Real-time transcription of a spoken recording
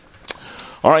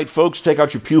All right, folks, take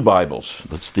out your pew Bibles.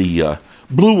 That's the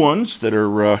blue ones that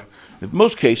are, in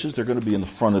most cases, they're going to be in the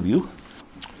front of you.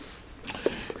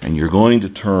 And you're going to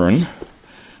turn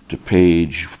to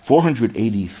page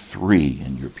 483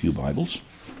 in your pew Bibles.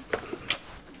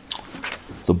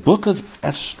 The book of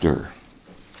Esther.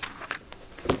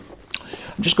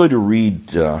 I'm just going to read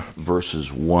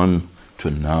verses 1 to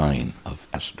 9 of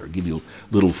Esther, give you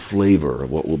a little flavor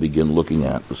of what we'll begin looking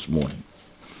at this morning.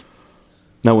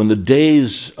 Now, in the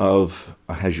days of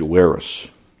Ahasuerus,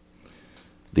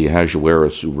 the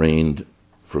Ahasuerus who reigned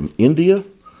from India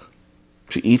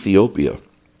to Ethiopia,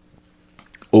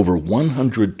 over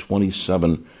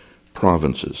 127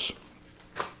 provinces.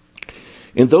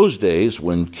 In those days,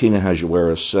 when King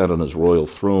Ahasuerus sat on his royal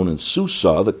throne in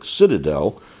Susa, the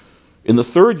citadel, in the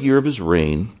 3rd year of his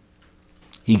reign,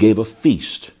 he gave a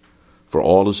feast for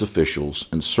all his officials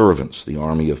and servants. The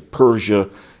army of Persia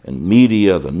and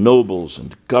Media, the nobles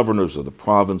and governors of the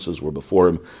provinces were before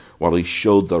him, while he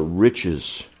showed the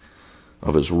riches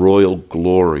of his royal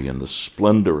glory and the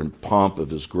splendor and pomp of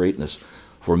his greatness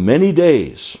for many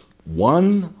days,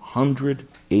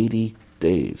 180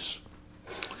 days.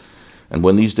 And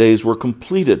when these days were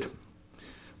completed,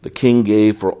 the king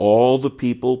gave for all the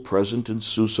people present in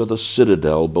Susa, the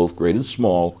citadel, both great and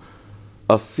small,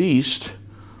 a feast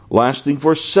lasting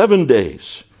for 7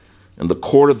 days in the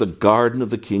court of the garden of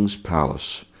the king's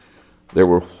palace. There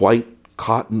were white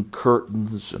cotton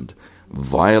curtains and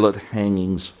violet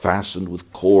hangings fastened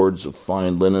with cords of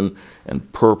fine linen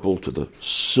and purple to the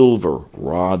silver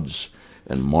rods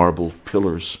and marble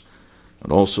pillars,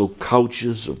 and also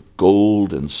couches of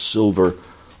gold and silver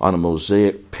on a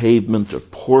mosaic pavement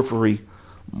of porphyry,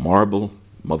 marble,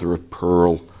 mother of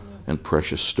pearl, and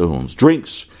precious stones.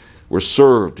 Drinks were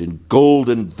served in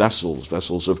golden vessels,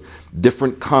 vessels of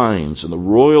different kinds, and the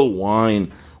royal wine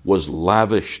was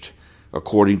lavished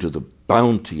according to the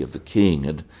bounty of the king,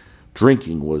 and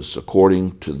drinking was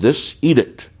according to this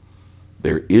edict: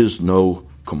 there is no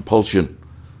compulsion.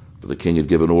 For the king had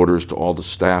given orders to all the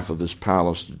staff of his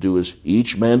palace to do as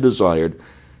each man desired.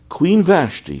 Queen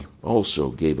Vashti also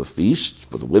gave a feast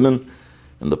for the women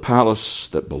in the palace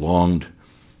that belonged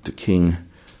to King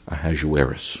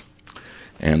Ahasuerus.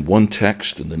 And one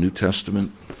text in the New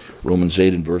Testament, Romans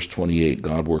 8 and verse 28,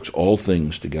 God works all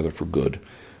things together for good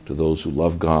to those who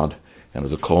love God and are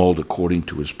the called according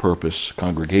to his purpose.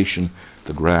 Congregation,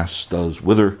 the grass does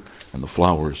wither and the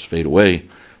flowers fade away,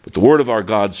 but the word of our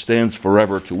God stands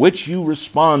forever, to which you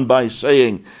respond by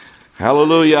saying,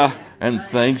 hallelujah, and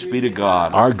thanks be to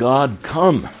God. Our God,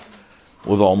 come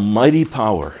with almighty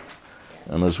power.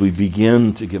 And as we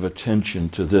begin to give attention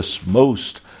to this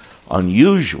most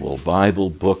unusual Bible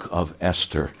book of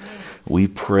Esther, we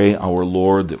pray, our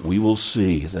Lord, that we will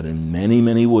see that in many,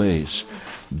 many ways,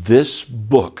 this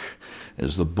book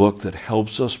is the book that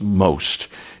helps us most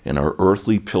in our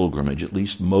earthly pilgrimage, at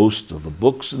least most of the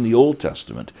books in the Old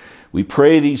Testament. We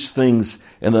pray these things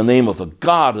in the name of the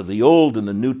God of the Old and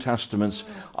the New Testaments,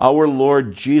 our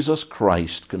Lord Jesus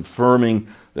Christ, confirming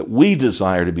that we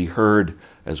desire to be heard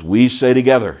as we say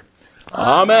together,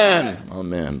 Amen.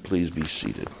 Amen. Please be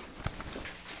seated.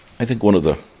 I think one of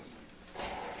the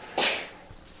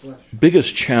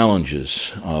biggest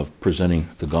challenges of presenting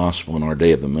the gospel in our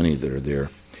day, of the many that are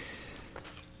there,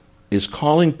 is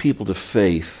calling people to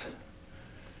faith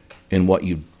in what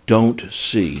you don't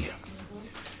see,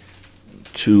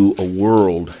 to a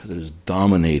world that is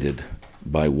dominated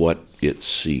by what it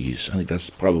sees. I think that's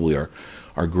probably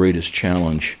our greatest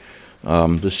challenge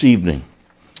this evening.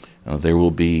 There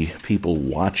will be people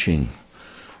watching,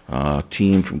 a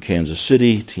team from Kansas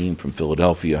City, team from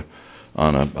Philadelphia,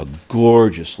 on a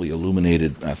gorgeously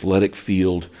illuminated athletic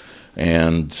field,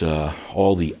 and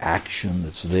all the action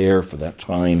that's there for that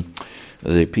time.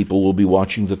 The people will be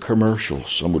watching the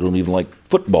commercials. Some who don't even like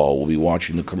football will be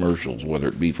watching the commercials, whether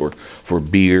it be for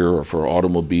beer or for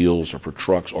automobiles or for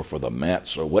trucks or for the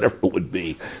Mets or whatever it would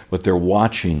be. But they're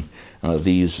watching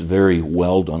these very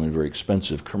well done and very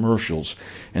expensive commercials.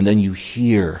 And then you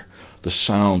hear the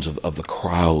sounds of the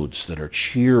crowds that are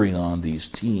cheering on these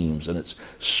teams, and it's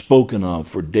spoken of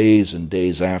for days and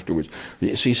days afterwards.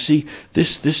 So you see,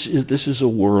 this is a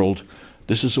world.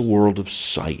 This is a world of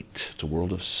sight. It's a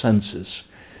world of senses,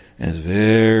 and it's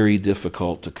very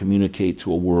difficult to communicate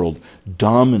to a world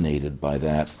dominated by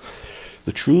that,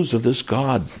 the truths of this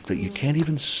God that you can't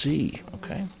even see.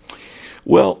 Okay,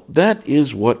 well, that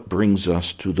is what brings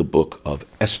us to the book of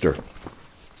Esther.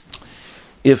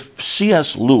 If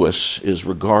C.S. Lewis is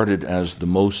regarded as the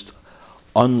most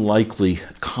unlikely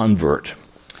convert,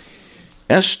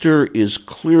 Esther is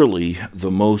clearly the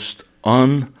most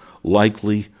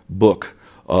unlikely book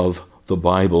of the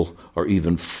Bible or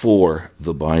even for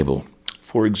the Bible.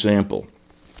 For example,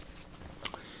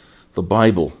 the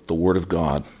Bible, the Word of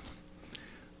God,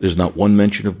 there's not one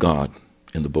mention of God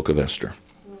in the book of Esther.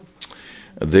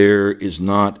 There is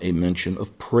not a mention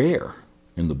of prayer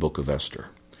in the book of Esther.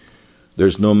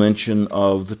 There's no mention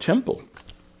of the temple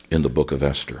in the book of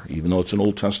Esther, even though it's an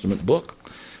Old Testament book.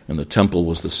 And the temple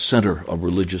was the center of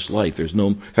religious life.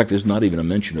 In fact, there's not even a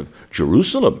mention of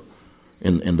Jerusalem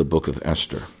in the book of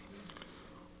Esther.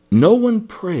 No one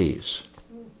prays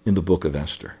in the book of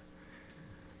Esther.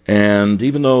 And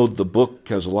even though the book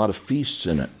has a lot of feasts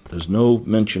in it, there's no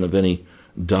mention of any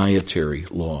dietary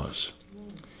laws.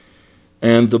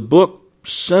 And the book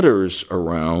centers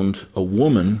around a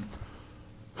woman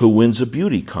who wins a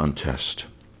beauty contest.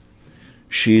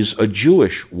 She's a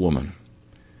Jewish woman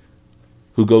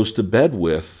who goes to bed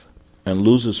with and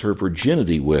loses her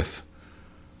virginity with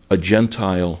a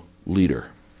Gentile leader.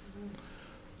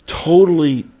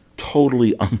 Totally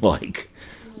unlike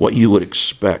what you would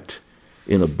expect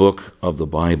in a book of the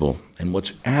Bible. And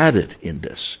what's added in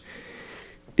this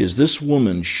is this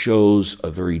woman shows a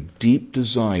very deep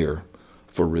desire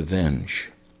for revenge.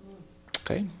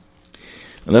 Okay?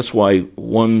 And that's why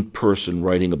one person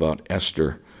writing about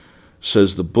Esther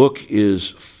says the book is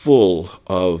full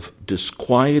of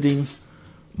disquieting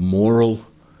moral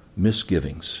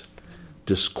misgivings.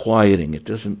 Disquieting. It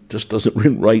just doesn't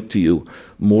ring right to you.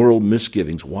 Moral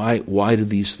misgivings. Why do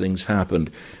these things happen?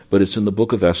 But it's in the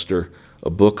book of Esther, a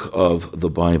book of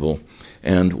the Bible.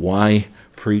 And why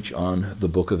preach on the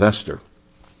book of Esther?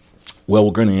 Well,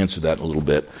 we're going to answer that in a little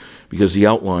bit, because the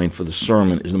outline for the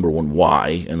sermon is, number one,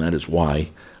 why, and that is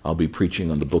why I'll be preaching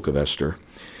on the book of Esther.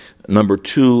 Number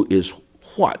two is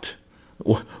what.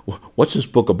 What's this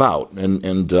book about?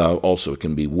 And also it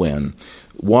can be when.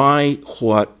 Why,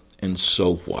 what, and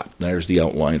so what. There's the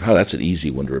outline. That's an easy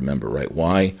one to remember, right?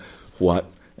 Why, what,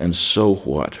 and so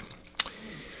what.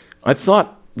 I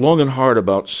thought long and hard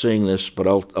about saying this, but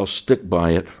I'll stick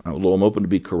by it, although I'm open to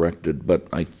be corrected, but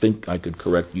I think I could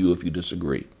correct you if you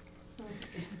disagree.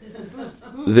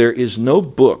 There is no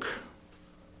book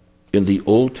in the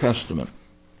Old Testament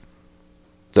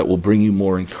that will bring you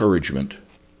more encouragement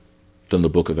than the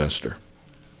book of Esther.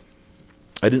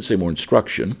 I didn't say more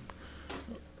instruction,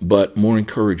 but more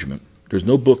encouragement. There's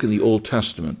no book in the Old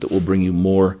Testament that will bring you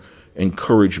more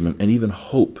encouragement and even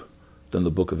hope than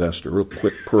the book of Esther. Real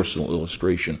quick personal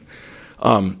illustration.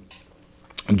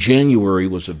 January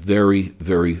was a very,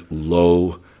 very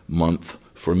low month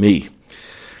for me.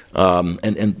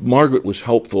 And Margaret was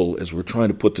helpful as we're trying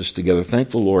to put this together. Thank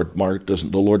the Lord, the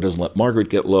Lord doesn't let Margaret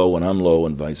get low when I'm low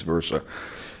and vice versa.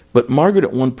 But Margaret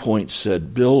at one point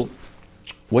said, Bill,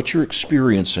 what you're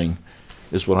experiencing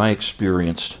is what I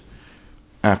experienced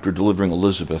after delivering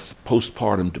Elizabeth,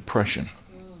 postpartum depression.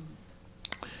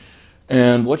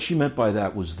 And what she meant by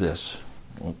that was this.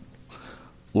 Well,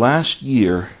 last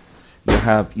year, we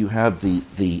have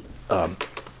the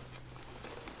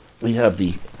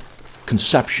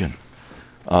conception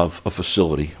of a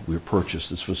facility. We purchased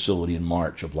this facility in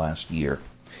March of last year.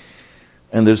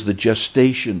 And there's the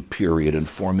gestation period and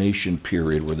formation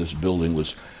period where this building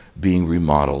was being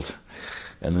remodeled.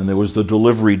 And then there was the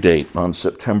delivery date on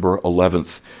September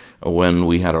 11th when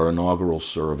we had our inaugural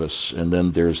service. And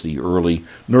then there's the early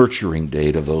nurturing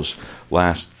date of those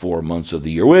last 4 months of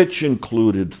the year, which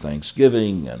included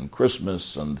Thanksgiving and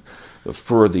Christmas and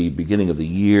for the beginning of the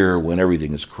year when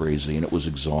everything is crazy, and it was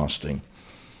exhausting.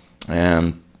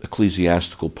 And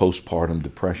ecclesiastical postpartum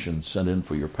depression sent in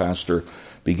for your pastor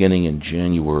beginning in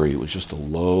January. It was just a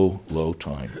low, low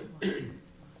time.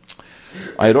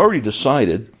 I had already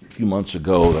decided a few months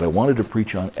ago that I wanted to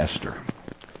preach on Esther.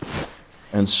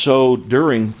 And so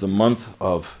during the month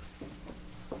of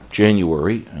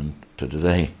January and to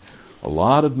today, a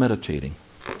lot of meditating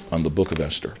on the book of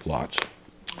Esther, lots.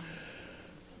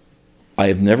 I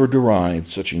have never derived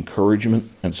such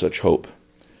encouragement and such hope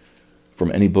from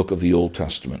any book of the Old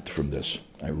Testament from this.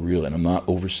 And I'm not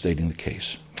overstating the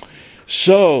case.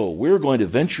 So we're going to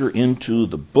venture into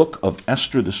the book of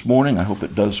Esther this morning. I hope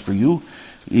it does for you,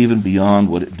 even beyond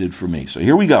what it did for me. So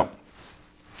here we go.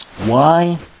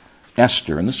 Why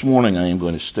Esther? And this morning I am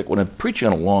going to stick, when I'm preaching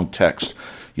on a long text,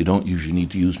 you don't usually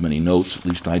need to use many notes, at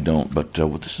least I don't, but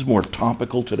this is more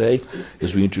topical today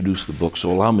as we introduce the book, so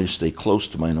allow me to stay close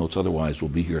to my notes, otherwise we'll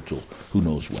be here till who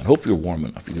knows when. Hope you're warm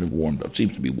enough. You're getting warmed up. It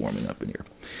seems to be warming up in here.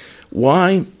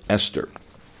 Why Esther?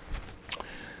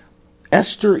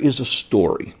 Esther is a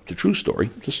story. It's a true story.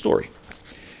 It's a story.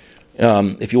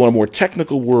 If you want a more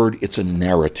technical word, it's a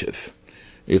narrative.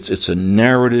 It's a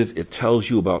narrative. It tells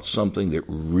you about something that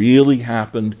really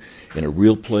happened in a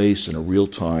real place, in a real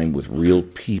time, with real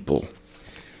people.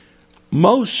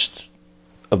 Most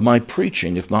of my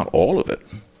preaching, if not all of it,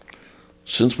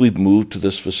 since we've moved to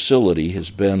this facility, has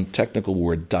been, technical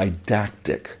word,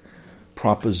 didactic,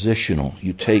 propositional.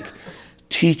 You take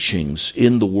teachings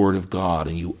in the Word of God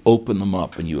and you open them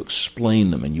up and you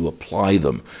explain them and you apply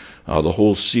them. The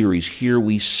whole series, Here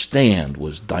We Stand,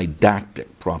 was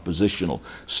didactic, propositional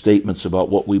statements about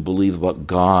what we believe about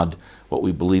God, what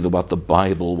we believe about the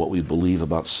Bible, what we believe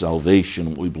about salvation,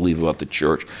 what we believe about the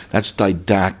church. That's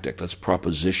didactic, that's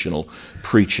propositional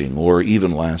preaching. Or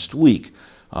even last week,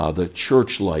 the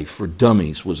Church Life for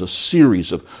Dummies was a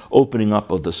series of opening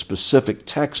up of the specific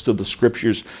text of the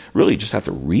Scriptures. Really, you just have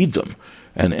to read them,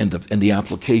 and the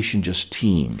application just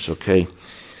teams, okay?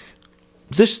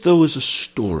 This, though, is a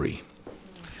story.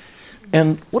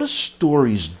 And what do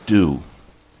stories do?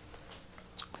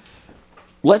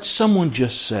 Let someone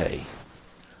just say,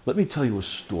 let me tell you a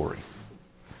story.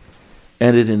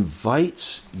 And it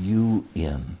invites you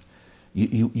in.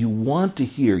 You want to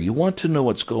hear, you want to know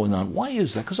what's going on. Why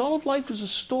is that? Because all of life is a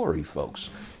story, folks.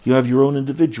 You have your own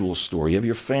individual story. You have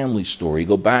your family story. You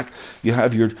go back, you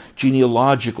have your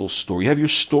genealogical story. You have your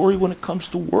story when it comes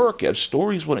to work. You have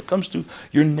stories when it comes to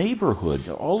your neighborhood.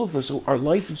 All of this, our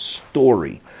life is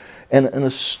story. And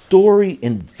a story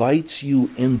invites you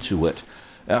into it.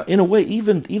 In a way,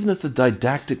 even if the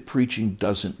didactic preaching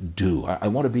doesn't do, I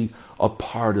want to be a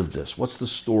part of this. What's the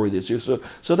story that's here?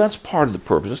 So that's part of the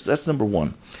purpose. That's number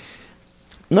one.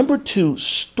 Number two,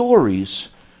 stories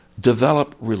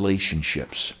develop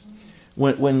relationships.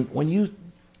 When you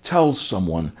tell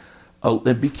someone,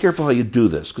 and be careful how you do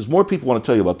this, because more people want to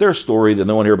tell you about their story than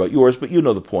they want to hear about yours, but you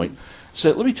know the point.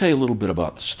 Say, let me tell you a little bit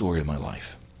about the story of my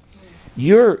life.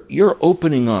 You're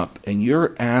opening up and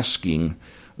you're asking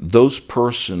those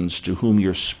persons to whom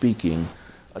you're speaking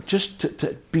just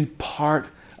to be part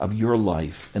of your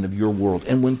life and of your world.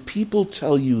 And when people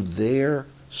tell you their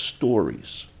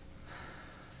stories,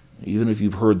 even if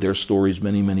you've heard their stories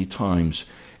many, many times,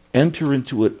 enter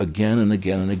into it again and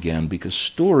again and again, because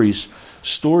stories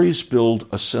build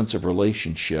a sense of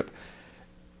relationship.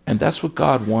 And that's what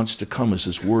God wants to come as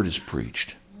His Word is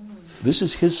preached. This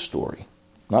is His story.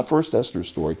 Not First Esther's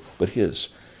story, but His.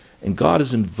 And God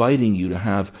is inviting you to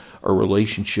have a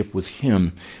relationship with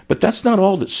Him. But that's not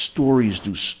all that stories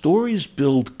do. Stories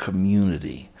build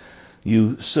community.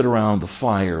 You sit around the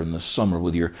fire in the summer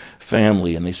with your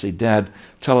family and they say, Dad,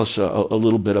 tell us a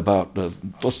little bit about,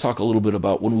 let's talk a little bit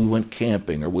about when we went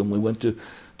camping or when we went to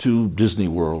Disney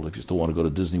World, if you still want to go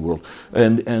to Disney World,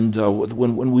 and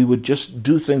when we would just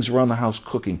do things around the house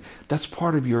cooking. That's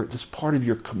part of your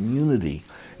community.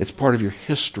 It's part of your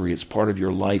history. It's part of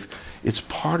your life. It's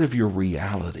part of your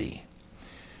reality.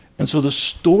 And so the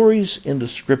stories in the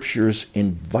Scriptures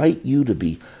invite you to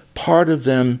be part of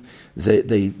them.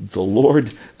 Essentially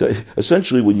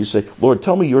when you say, Lord,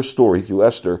 tell me your story through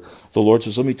Esther, the Lord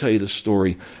says, let me tell you the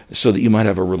story so that you might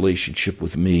have a relationship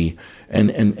with me. And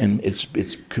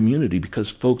it's community, because,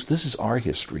 folks, this is our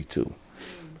history too.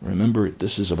 Remember,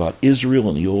 this is about Israel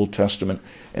in the Old Testament,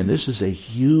 and this is a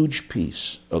huge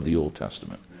piece of the Old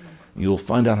Testament. You'll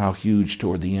find out how huge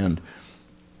toward the end.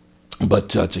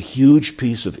 But it's a huge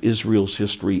piece of Israel's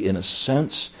history. In a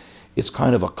sense, it's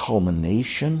kind of a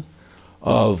culmination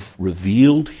of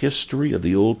revealed history of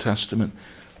the Old Testament,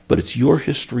 but it's your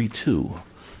history too.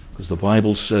 Because the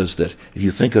Bible says that if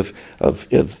you think of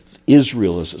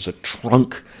Israel as a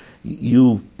trunk,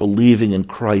 you believing in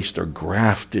Christ are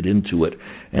grafted into it,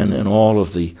 and all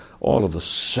of the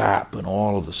sap and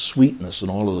all of the sweetness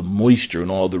and all of the moisture and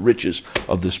all of the riches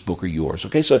of this book are yours.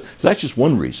 Okay, so that's just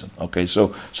one reason. Okay,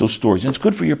 so stories, and it's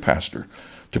good for your pastor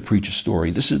to preach a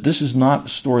story. This is not a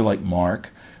story like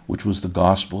Mark, which was the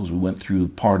Gospels. We went through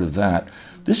part of that.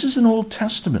 This is an Old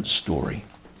Testament story,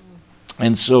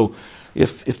 and so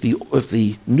if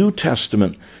the New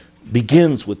Testament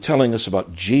begins with telling us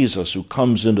about Jesus who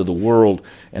comes into the world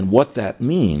and what that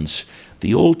means,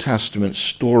 the Old Testament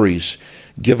stories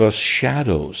give us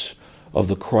shadows of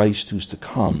the Christ who's to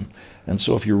come. And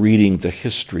so if you're reading the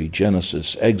history,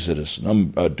 Genesis, Exodus,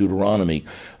 Deuteronomy,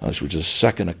 which is a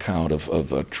second account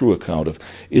of a true account of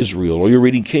Israel, or you're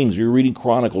reading Kings, or you're reading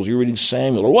Chronicles, or you're reading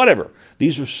Samuel, or whatever,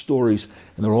 these are stories,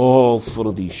 and they're all full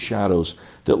of these shadows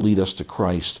that lead us to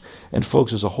Christ. And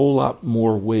folks, there's a whole lot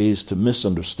more ways to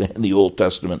misunderstand the Old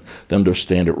Testament than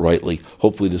understand it rightly.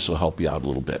 Hopefully this will help you out a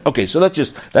little bit. Okay, so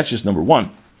that's just number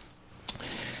one.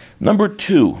 Number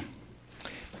two,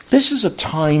 this is a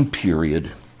time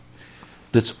period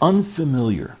that's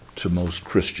unfamiliar to most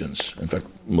Christians. In fact,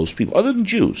 most people, other than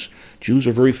Jews. Jews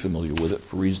are very familiar with it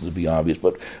for reasons to be obvious,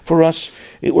 but for us,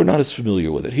 we're not as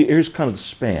familiar with it. Here's kind of the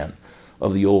span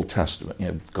of the Old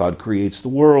Testament. God creates the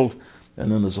world,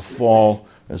 and then there's a fall,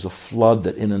 as a flood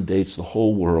that inundates the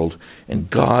whole world. And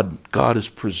God is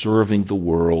preserving the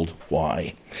world.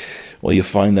 Why? Well, you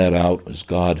find that out as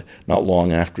God, not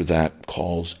long after that,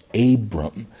 calls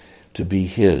Abram to be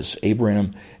his.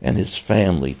 Abraham and his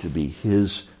family to be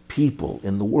his people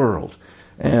in the world.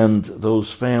 And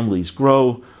those families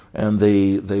grow, and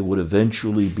they would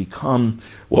eventually become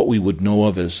what we would know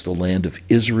of as the land of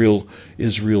Israel,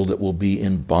 Israel that will be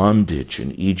in bondage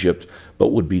in Egypt,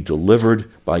 but would be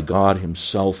delivered by God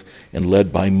himself and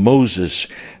led by Moses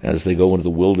as they go into the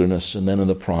wilderness and then in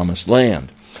the promised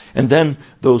land. And then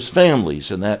those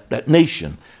families and that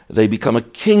nation, they become a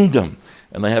kingdom,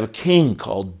 and they have a king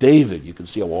called David. You can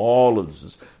see how all of this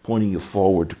is pointing you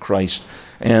forward to Christ.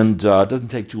 And it doesn't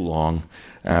take too long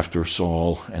after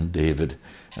Saul and David.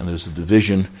 And there's a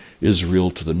division,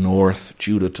 Israel to the north,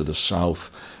 Judah to the south.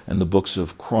 And the books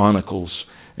of Chronicles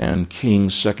and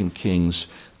Kings, 2 Kings,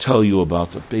 tell you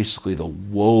about basically the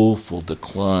woeful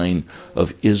decline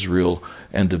of Israel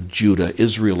and of Judah.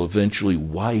 Israel eventually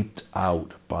wiped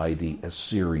out by the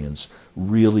Assyrians,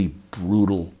 really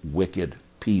brutal, wicked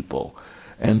people.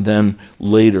 And then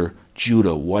later,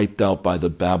 Judah wiped out by the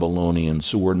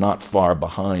Babylonians, who were not far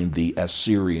behind the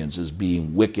Assyrians as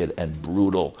being wicked and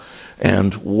brutal.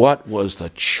 And what was the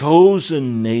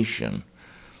chosen nation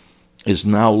is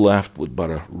now left with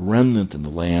but a remnant in the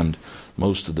land.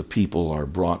 Most of the people are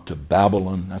brought to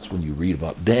Babylon. That's when you read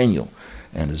about Daniel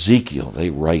and Ezekiel. They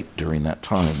write during that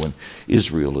time when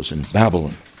Israel is in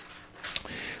Babylon.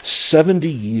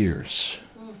 70 years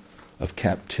of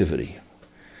captivity.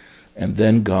 And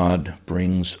then God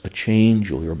brings a change.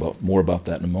 You'll hear more about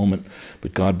that in a moment.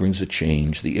 But God brings a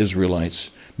change. The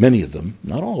Israelites, many of them,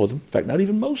 not all of them, in fact, not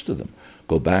even most of them,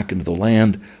 go back into the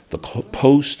land, the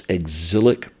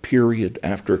post-exilic period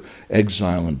after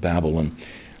exile in Babylon.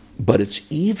 But it's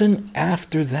even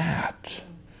after that,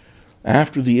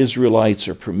 after the Israelites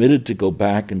are permitted to go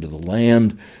back into the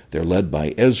land, they're led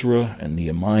by Ezra and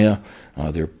Nehemiah.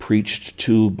 They're preached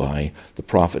to by the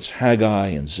prophets Haggai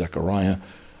and Zechariah.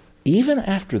 Even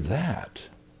after that,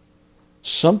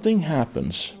 something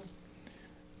happens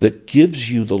that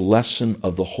gives you the lesson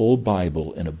of the whole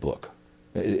Bible in a book.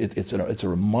 It's a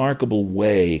remarkable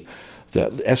way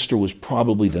that Esther was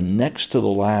probably the next to the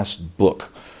last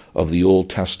book of the Old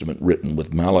Testament written,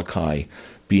 with Malachi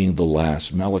being the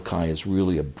last. Malachi is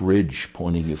really a bridge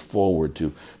pointing you forward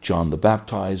to John the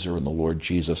Baptizer and the Lord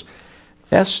Jesus.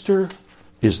 Esther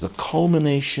is the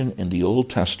culmination in the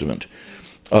Old Testament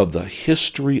of the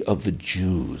history of the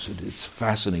Jews. It's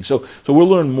fascinating. So we'll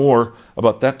learn more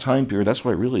about that time period. That's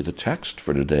why really the text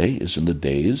for today is in the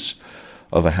days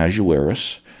of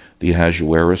Ahasuerus, the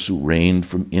Ahasuerus who reigned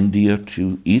from India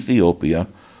to Ethiopia,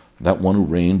 that one who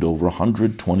reigned over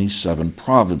 127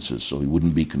 provinces, so he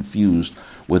wouldn't be confused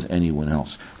with anyone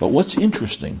else. But what's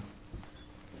interesting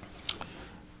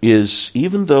is,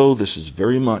 even though this is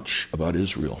very much about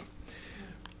Israel,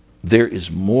 there is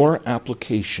more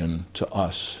application to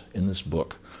us in this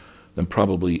book than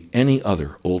probably any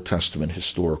other Old Testament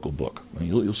historical book. And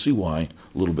you'll see why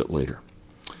a little bit later.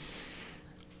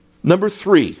 Number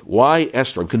 3, why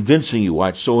Esther? I'm convincing you why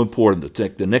it's so important to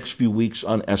take the next few weeks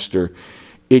on Esther.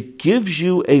 It gives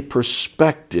you a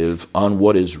perspective on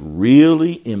what is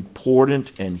really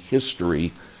important in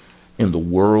history in the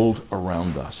world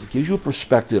around us. It gives you a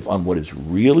perspective on what is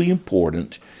really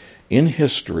important in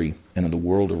history and in the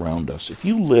world around us. If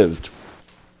you lived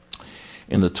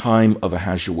in the time of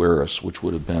Ahasuerus, which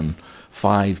would have been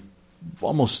 5,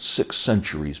 almost 6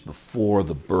 centuries before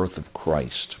the birth of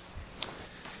Christ,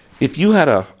 if you had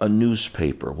a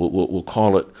newspaper, we'll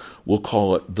call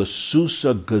it the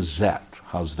Susa Gazette.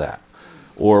 How's that?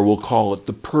 Or we'll call it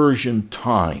the Persian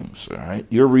Times. All right,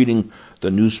 you're reading the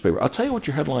newspaper. I'll tell you what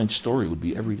your headline story would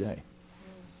be every day.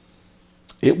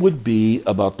 It would be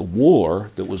about the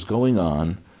war that was going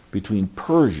on between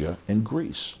Persia and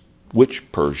Greece,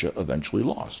 which Persia eventually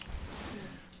lost.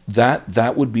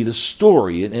 That would be the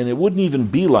story, and it wouldn't even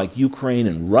be like Ukraine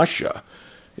and Russia.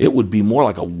 It would be more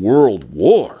like a world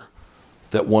war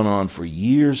that went on for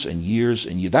years and years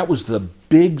and years. That was the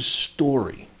big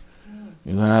story.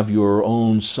 You have your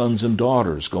own sons and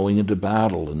daughters going into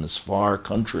battle in this far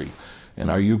country,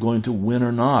 and are you going to win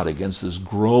or not against this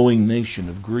growing nation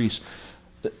of Greece?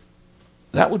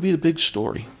 That would be the big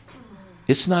story.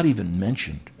 It's not even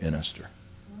mentioned in Esther.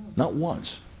 Not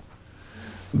once.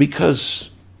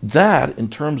 Because that, in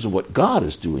terms of what God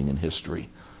is doing in history,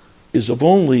 is of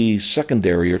only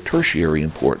secondary or tertiary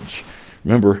importance.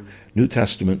 Remember, New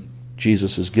Testament,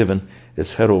 Jesus is given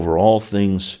as head over all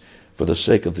things for the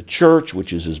sake of the church,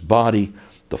 which is his body,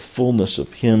 the fullness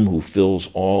of him who fills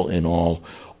all in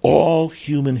all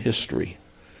human history.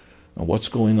 what's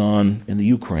going on in the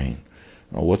Ukraine,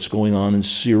 what's going on in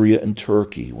Syria and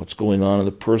Turkey, what's going on in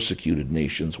the persecuted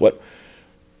nations.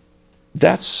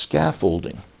 That's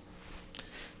scaffolding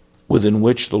within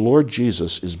which the Lord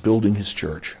Jesus is building his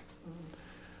church.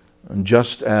 And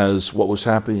just as what was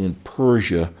happening in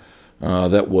Persia,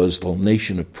 that was the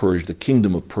nation of Persia, the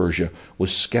kingdom of Persia,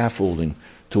 was scaffolding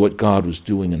to what God was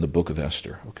doing in the book of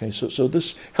Esther. Okay, so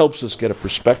this helps us get a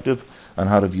perspective on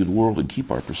how to view the world and keep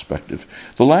our perspective.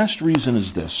 The last reason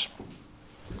is this.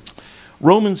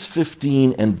 Romans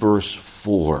 15 and verse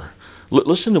 4.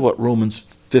 Listen to what Romans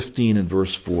 15 and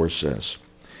verse 4 says.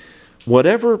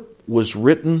 Whatever was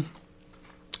written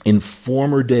in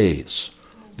former days,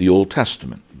 the Old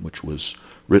Testament, which was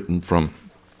written from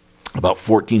about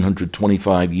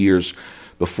 1425 years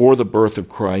before the birth of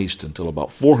Christ until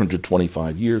about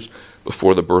 425 years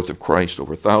before the birth of Christ,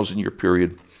 over a 1,000-year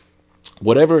period,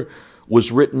 whatever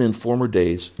was written in former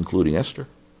days, including Esther,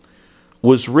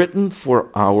 was written for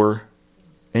our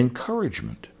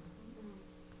encouragement,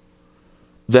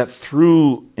 that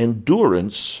through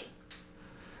endurance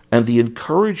and the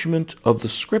encouragement of the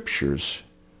Scriptures,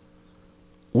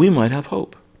 we might have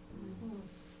hope.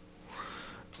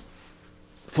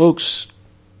 Folks,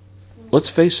 let's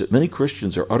face it, many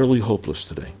Christians are utterly hopeless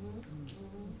today.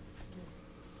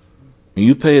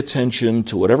 You pay attention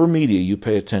to whatever media you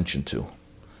pay attention to,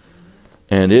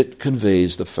 and it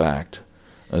conveys the fact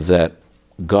that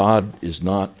God is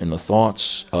not in the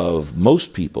thoughts of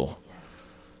most people.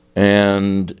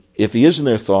 And if he is in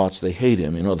their thoughts, they hate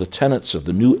him. You know, the tenets of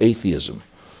the new atheism.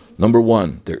 Number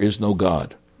 1, there is no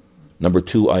God. Number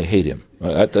 2, I hate him.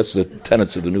 That's the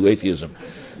tenets of the new atheism.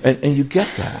 And you get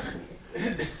that.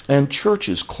 And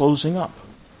churches closing up.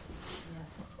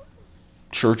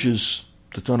 Churches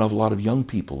that don't have a lot of young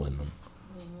people in them,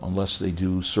 unless they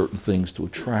do certain things to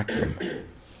attract them.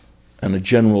 And a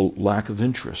general lack of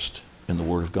interest in the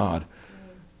Word of God.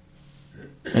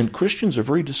 And Christians are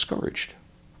very discouraged.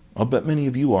 I'll bet many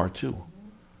of you are too.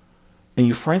 And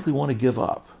you frankly want to give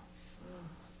up.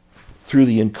 Through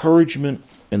the encouragement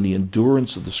and the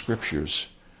endurance of the Scriptures,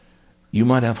 you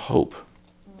might have hope.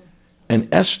 And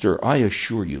Esther, I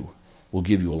assure you, will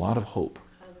give you a lot of hope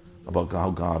about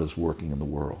how God is working in the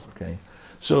world. Okay,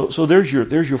 so there's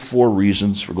your 4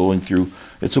 reasons for going through.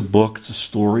 It's a book, it's a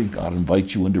story. God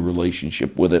invites you into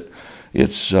relationship with it.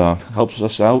 It helps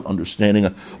us out understanding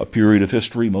a period of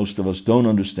history most of us don't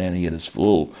understand, yet is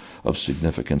full of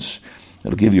significance.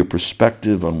 It'll give you a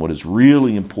perspective on what is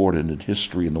really important in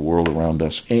history and the world around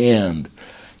us, and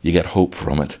you get hope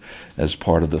from it as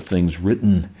part of the things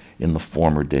written in the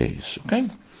former days. Okay?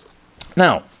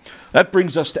 Now, that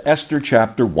brings us to Esther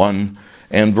chapter 1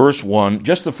 and verse 1,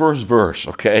 just the first verse,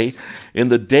 okay? In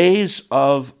the days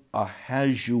of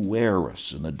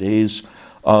Ahasuerus,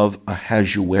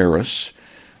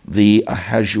 the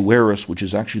Ahasuerus, which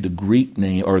is actually the Greek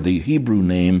name or the Hebrew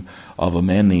name of a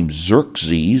man named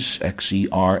Xerxes,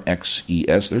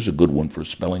 Xerxes. There's a good one for a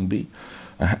spelling bee.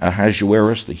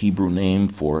 Ahasuerus, the Hebrew name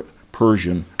for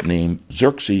Persian name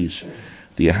Xerxes.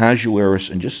 The Ahasuerus,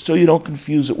 and just so you don't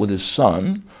confuse it with his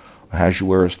son,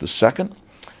 Ahasuerus II,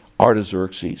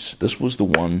 Artaxerxes. This was the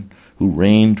one who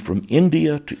reigned from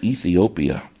India to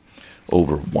Ethiopia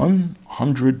over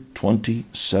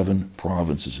 127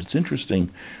 provinces. It's interesting.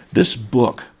 This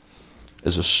book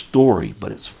is a story,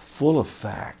 but it's full of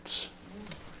facts.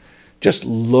 Just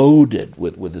loaded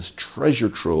with this treasure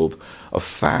trove of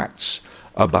facts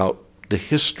about the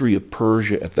history of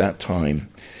Persia at that time.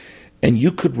 And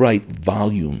you could write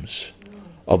volumes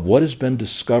of what has been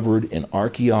discovered in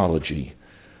archaeology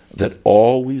that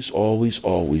always, always,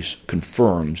 always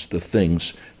confirms the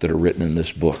things that are written in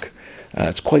this book.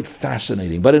 It's quite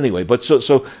fascinating. But anyway,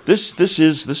 so this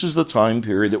is the time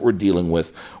period that we're dealing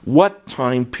with. What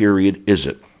time period is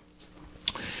it?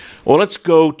 Well, let's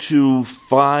go to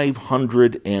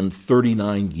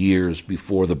 539 years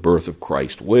before the birth of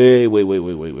Christ. Way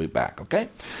back, okay?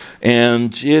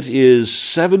 And it is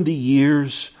 70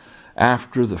 years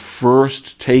after the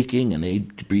first taking in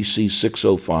BC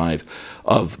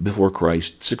 605 before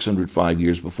Christ, 605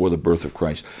 years before the birth of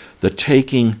Christ, the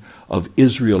taking of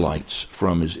Israelites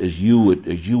from, as you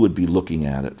would be looking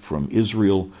at it, from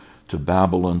Israel to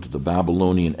Babylon, to the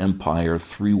Babylonian Empire,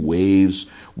 3 waves,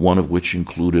 one of which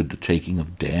included the taking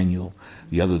of Daniel,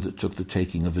 the other that took the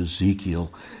taking of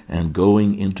Ezekiel, and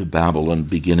going into Babylon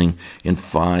beginning in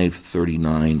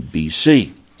 539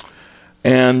 BC.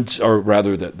 Or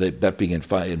rather, that began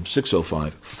in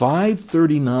 605.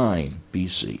 539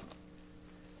 BC.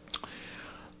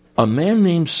 A man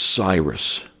named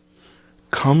Cyrus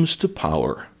comes to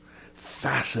power.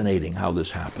 Fascinating how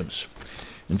this happens.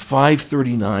 In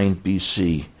 539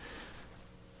 BC,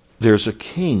 There's a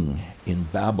king in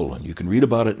Babylon. You can read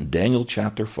about it in Daniel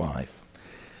chapter 5.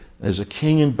 There's a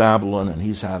king in Babylon, and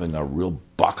he's having a real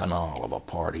bacchanal of a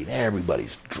party. And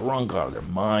everybody's drunk out of their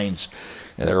minds.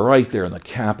 And they're right there in the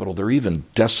capital. They're even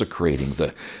desecrating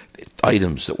the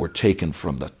items that were taken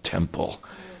from the temple.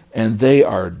 And they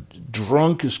are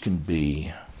drunk as can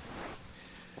be.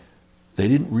 They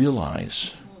didn't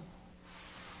realize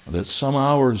that some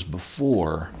hours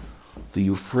before, the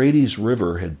Euphrates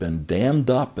River had been dammed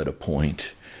up at a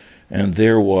point, and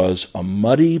there was a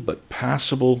muddy but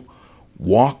passable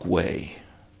walkway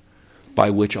by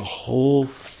which a whole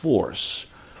force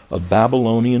of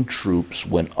Babylonian troops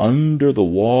went under the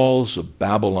walls of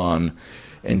Babylon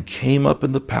and came up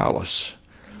in the palace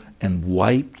and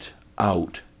wiped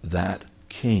out that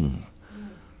king,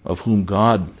 of whom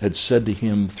God had said to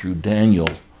him through Daniel,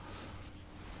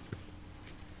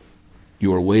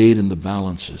 "You are weighed in the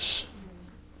balances,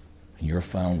 and you're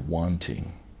found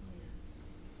wanting."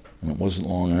 And it wasn't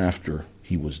long after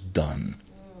he was done.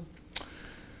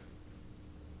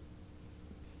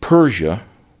 Persia,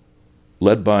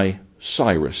 led by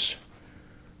Cyrus,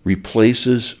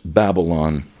 replaces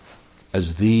Babylon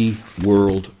as the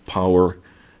world power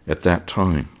at that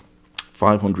time,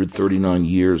 539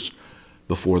 years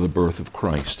before the birth of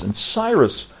Christ. And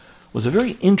Cyrus was a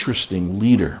very interesting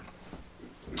leader.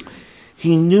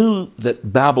 He knew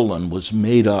that Babylon was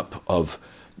made up of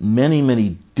many,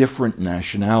 many different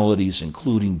nationalities,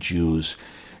 including Jews,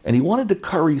 and he wanted to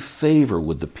curry favor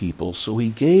with the people, so he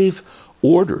gave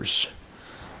orders.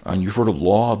 And you've heard of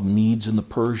law of Medes and the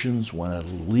Persians. When a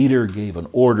leader gave an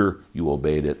order, you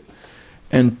obeyed it.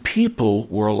 And people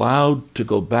were allowed to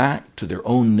go back to their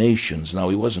own nations. Now,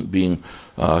 he wasn't being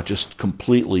just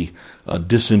completely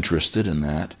disinterested in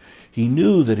that. He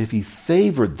knew that if he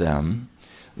favored them,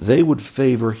 they would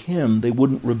favor him. They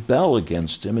wouldn't rebel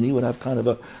against him, and he would have kind of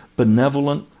a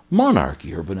benevolent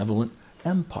monarchy or benevolent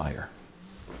empire.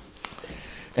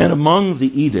 And among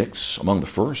the edicts, among the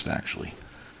first actually,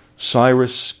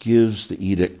 Cyrus gives the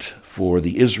edict for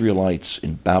the Israelites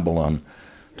in Babylon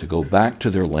to go back to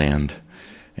their land,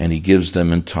 and he gives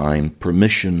them in time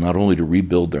permission not only to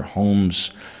rebuild their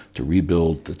homes, to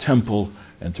rebuild the temple,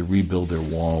 and to rebuild their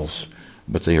walls,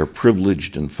 but they are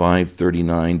privileged in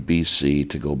 539 BC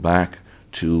to go back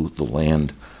to the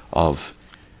land of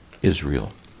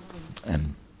Israel.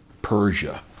 And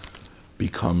Persia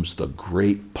becomes the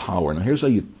great power. Now here's how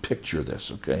you picture this,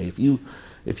 okay? If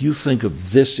you think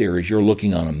of this area as you're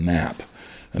looking on a map,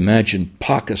 imagine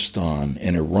Pakistan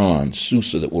and Iran.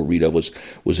 Susa, that we'll read of,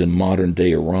 was in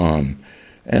modern-day Iran.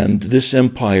 And this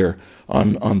empire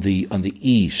on the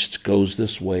east goes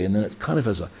this way, and then it kind of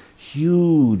has a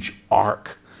huge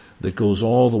arc that goes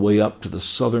all the way up to the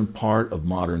southern part of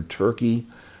modern Turkey.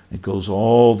 It goes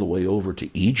all the way over to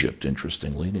Egypt,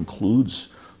 interestingly. It includes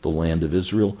the land of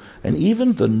Israel, and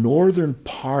even the northern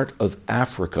part of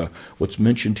Africa. What's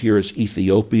mentioned here is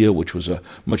Ethiopia, which was a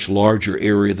much larger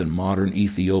area than modern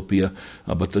Ethiopia,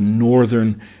 but the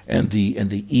northern and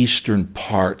the eastern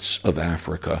parts of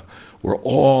Africa were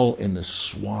all in the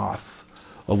swath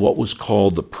of what was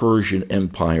called the Persian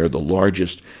Empire, the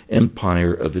largest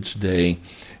empire of its day.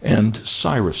 And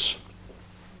Cyrus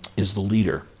is the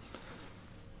leader.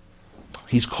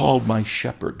 He's called my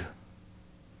shepherd.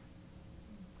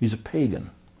 He's a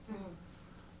pagan.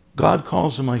 God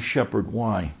calls him my shepherd.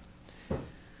 Why?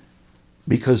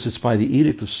 Because it's by the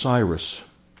edict of Cyrus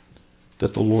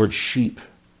that the Lord's sheep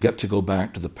get to go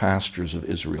back to the pastures of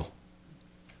Israel.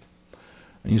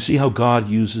 And you see how God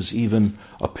uses even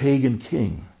a pagan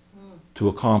king to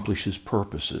accomplish his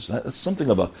purposes. That's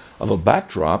something of a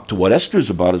backdrop to what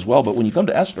Esther's about as well. But when you come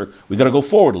to Esther, we've got to go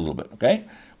forward a little bit, okay?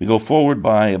 We go forward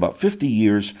by about 50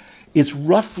 years. It's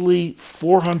roughly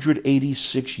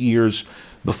 486 years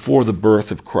before the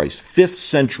birth of Christ, 5th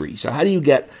century. So how do you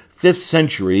get 5th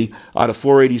century out of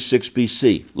 486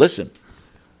 BC? Listen,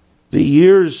 the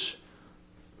years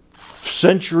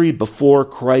century before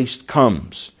Christ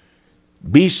comes,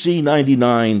 BC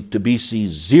 99 to BC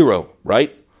 0,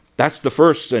 right? That's the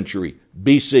 1st century,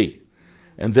 BC.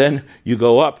 And then you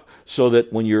go up so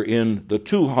that when you're in the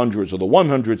 200s or the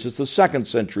 100s, it's the 2nd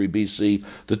century BC.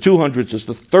 The 200s is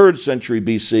the 3rd century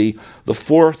BC. The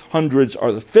 400s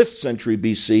are the 5th century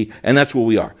BC, and that's where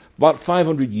we are. About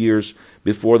 500 years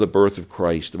before the birth of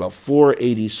Christ, about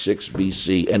 486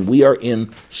 BC, and we are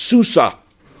in Susa.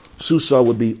 Susa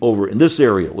would be over in this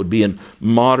area. It would be in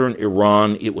modern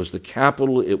Iran. It was the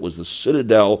capital. It was the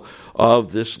citadel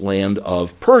of this land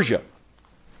of Persia.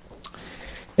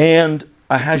 And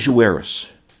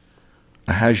Ahasuerus,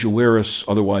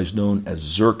 otherwise known as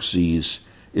Xerxes,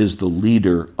 is the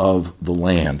leader of the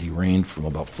land. He reigned from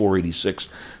about 486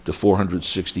 to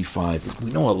 465.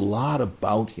 We know a lot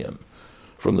about him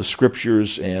from the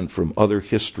scriptures and from other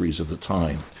histories of the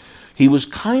time. He was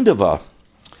kind of a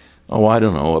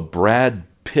Brad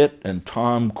Pitt and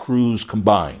Tom Cruise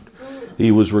combined.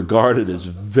 He was regarded as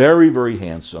very, very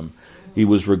handsome. He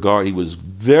was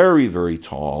very, very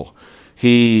tall.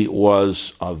 He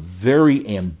was a very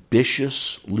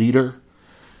ambitious leader.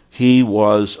 He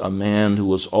was a man who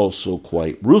was also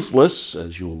quite ruthless,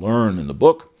 as you'll learn in the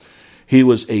book. He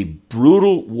was a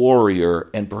brutal warrior,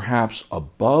 and perhaps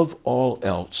above all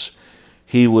else,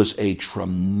 he was a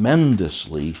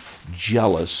tremendously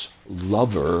jealous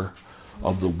lover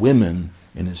of the women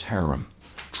in his harem.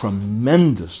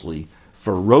 Tremendously,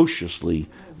 ferociously,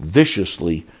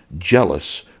 viciously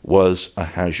jealous was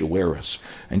Ahasuerus.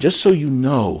 And just so you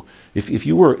know, if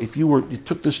you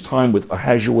took this time with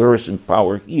Ahasuerus in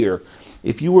power here,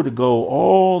 if you were to go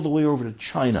all the way over to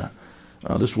China,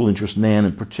 this will interest Nan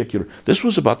in particular. This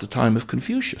was about the time of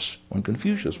Confucius, when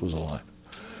Confucius was alive.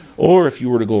 Or if you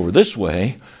were to go over this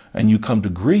way and you come to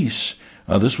Greece,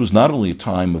 this was not only a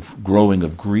time of growing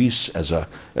of Greece as a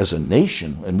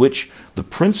nation in which the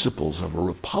principles of a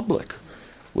republic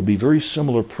would be very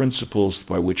similar principles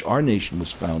by which our nation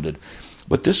was founded,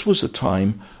 but this was a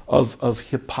time of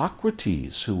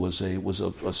Hippocrates, who was a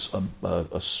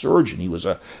surgeon.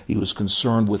 He was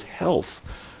concerned with health.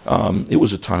 It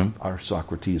was a time, our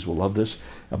Socrates will love this,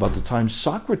 about the time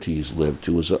Socrates lived,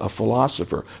 who was a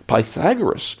philosopher.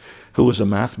 Pythagoras, who was a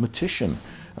mathematician.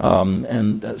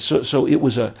 So it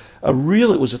was a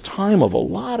time of a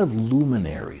lot of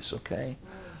luminaries, okay?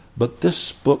 But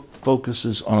this book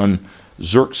focuses on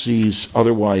Xerxes,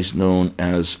 otherwise known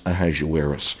as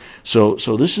Ahasuerus. So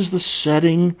this is the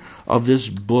setting of this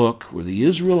book, where the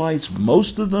Israelites,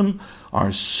 most of them,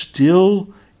 are still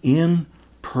in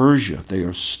Persia. They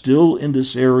are still in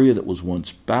this area that was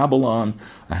once Babylon.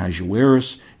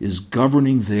 Ahasuerus is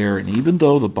governing there, and even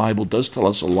though the Bible does tell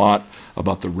us a lot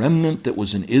about the remnant that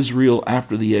was in Israel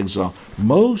after the exile,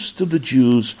 most of the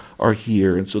Jews are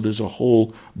here, and so there's a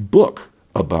whole book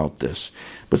about this.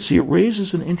 But see, it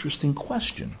raises an interesting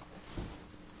question.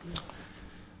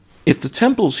 If the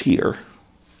temple's here,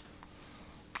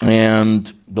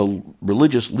 and the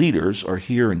religious leaders are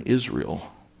here in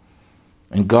Israel,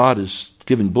 and God is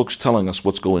giving books telling us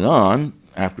what's going on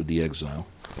after the exile,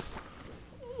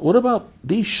 what about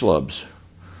these schlubs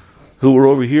who were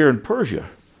over here in Persia?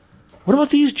 What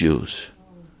about these Jews?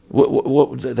 They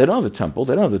don't have a temple,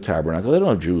 they don't have the tabernacle, they don't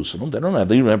have Jerusalem, they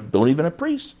don't even have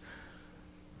priests.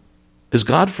 Has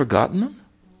God forgotten them?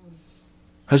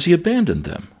 Has he abandoned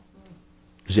them?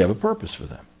 Does he have a purpose for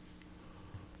them?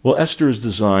 Well, Esther is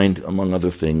designed, among other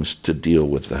things, to deal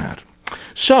with that.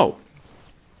 So,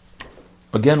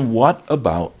 again, what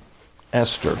about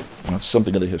Esther? That's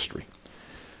something of the history.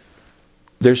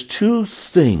 There's two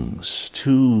things,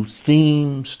 two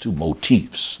themes, two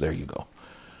motifs, there you go,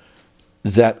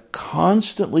 that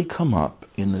constantly come up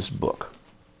in this book.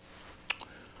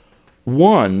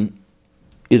 One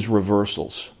is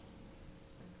reversals.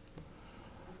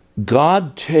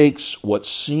 God takes what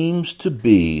seems to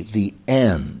be the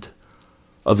end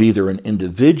of either an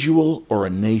individual or a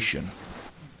nation,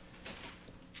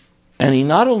 and he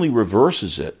not only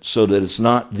reverses it so that it's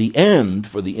not the end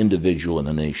for the individual and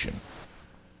the nation,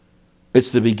 it's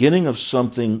the beginning of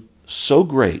something so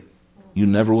great you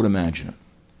never would imagine it.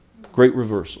 Great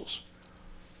reversals.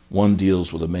 One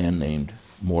deals with a man named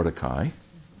Mordecai,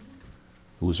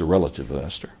 who was a relative of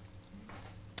Esther,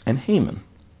 and Haman,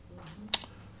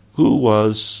 who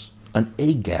was an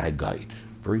Agagite.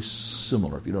 Very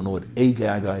similar. If you don't know what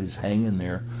Agagite is, hang in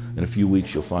there. In a few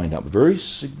weeks you'll find out. Very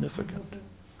significant.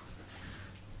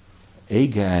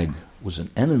 Agag was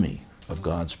an enemy of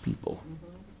God's people.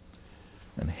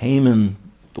 And Haman,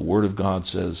 the Word of God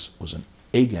says, was an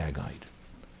Agagite.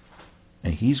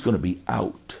 And he's going to be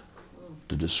out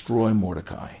to destroy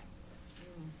Mordecai.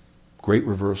 Great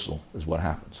reversal is what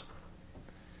happens.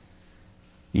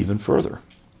 Even further,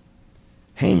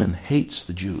 Haman hates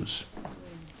the Jews.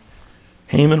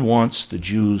 Haman wants the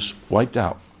Jews wiped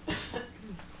out.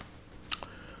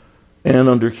 And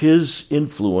under his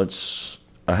influence,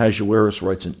 Ahasuerus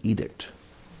writes an edict.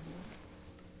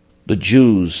 The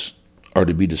Jews are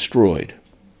to be destroyed.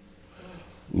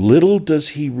 Little does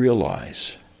he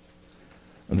realize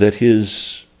that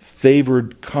his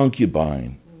favored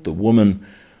concubine, the woman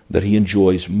that he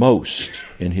enjoys most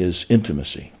in his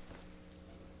intimacy,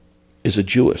 is a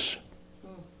Jewess.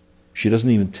 She doesn't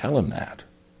even tell him that.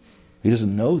 He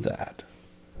doesn't know that.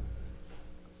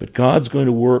 But God's going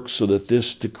to work so that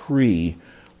this decree,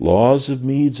 laws of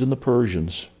Medes and the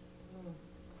Persians,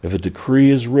 If a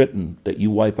decree is written that you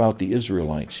wipe out the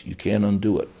Israelites, you can't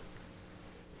undo it.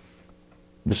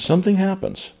 But something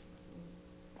happens,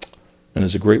 and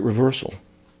there's a great reversal,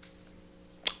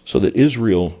 so that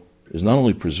Israel is not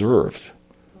only preserved,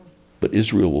 but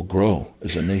Israel will grow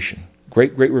as a nation.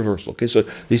 Great reversal. Okay, so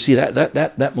you see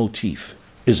that motif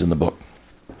is in the book.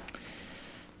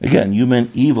 Again, you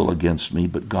meant evil against me,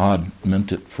 but God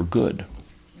meant it for good.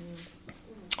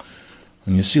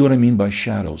 And you see what I mean by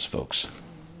shadows, folks.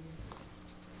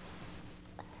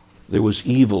 There was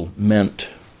evil meant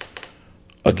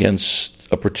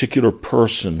against a particular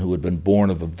person who had been born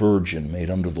of a virgin made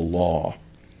under the law.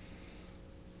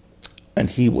 And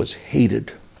he was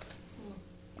hated,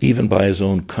 even by his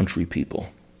own country people,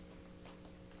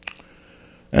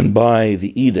 and by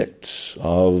the edict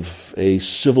of a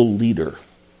civil leader.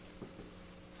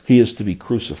 He is to be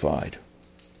crucified,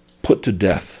 put to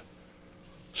death,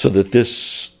 so that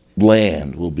this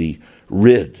land will be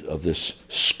rid of this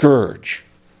scourge.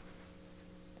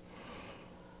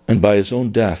 And by his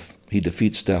own death, he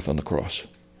defeats death on the cross.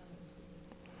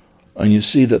 And you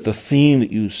see that the theme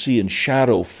that you see in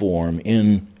shadow form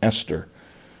in Esther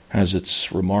has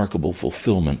its remarkable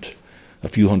fulfillment a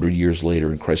few hundred years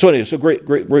later in Christ. So anyway, so great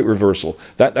reversal.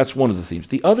 That's one of the themes.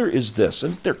 The other is this,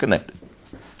 and they're connected.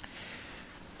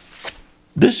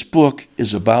 This book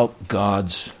is about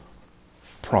God's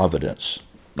providence.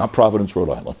 Not Providence, Rhode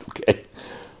Island, okay?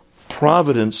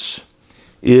 Providence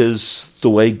is the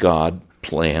way God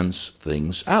plans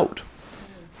things out.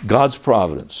 God's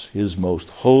providence, his most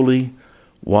holy,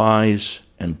 wise,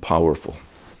 and powerful,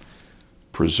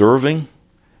 preserving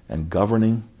and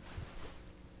governing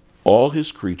all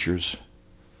his creatures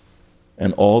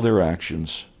and all their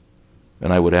actions,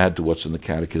 and I would add to what's in the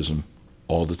Catechism,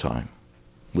 all the time.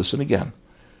 Listen again.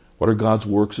 What are God's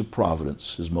works of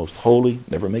providence? His most holy,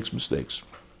 never makes mistakes.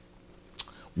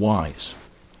 Wise.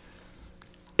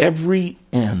 Every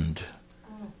end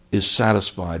is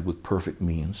satisfied with perfect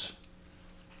means.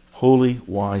 Holy,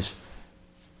 wise,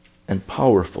 and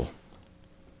powerful.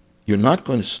 You're not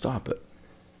going to stop it.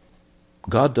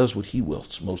 God does what he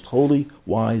wills. Most holy,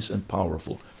 wise, and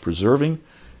powerful. Preserving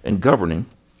and governing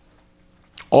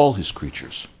all his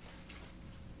creatures,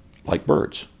 like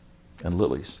birds and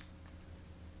lilies,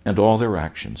 and all their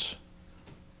actions,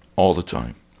 all the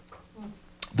time.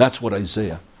 That's what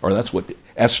that's what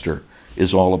Esther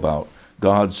is all about.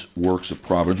 God's works of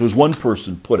providence. There was one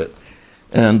person put it,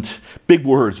 and big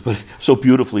words, but so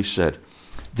beautifully said.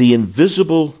 The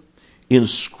invisible,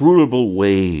 inscrutable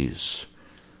ways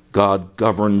God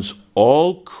governs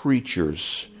all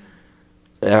creatures,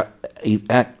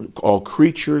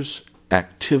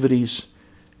 activities,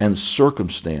 and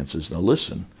circumstances. Now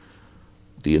listen.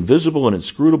 The invisible and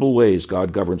inscrutable ways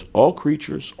God governs all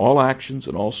creatures, all actions,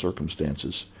 and all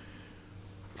circumstances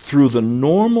through the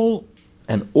normal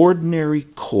and ordinary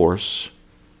course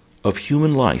of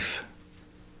human life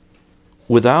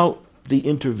without the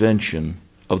intervention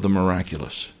of the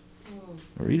miraculous.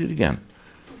 I'll read it again.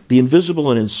 The invisible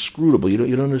and inscrutable, you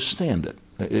don't understand it.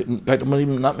 In fact, it might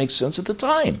even not make sense at the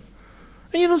time.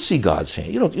 And you don't see God's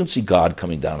hand. You don't see God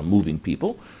coming down and moving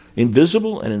people.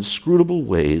 Invisible and inscrutable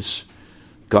ways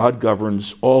God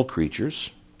governs all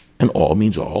creatures, and all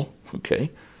means all,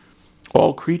 okay?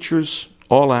 All creatures,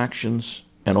 all actions,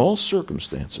 and all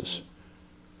circumstances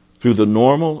through the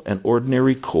normal and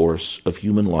ordinary course of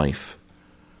human life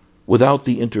without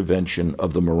the intervention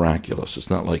of the miraculous. It's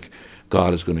not like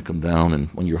God is going to come down and,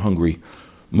 when you're hungry,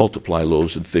 multiply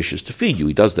loaves and fishes to feed you.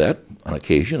 He does that on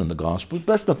occasion in the gospel, but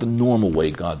that's not the normal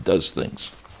way God does things.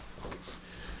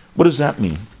 What does that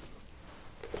mean?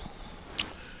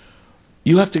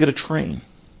 You have to get a train,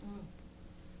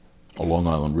 a Long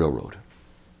Island Railroad,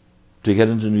 to get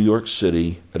into New York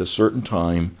City at a certain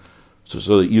time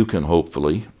so that you can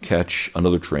hopefully catch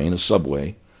another train, a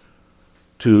subway,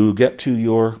 to get to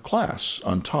your class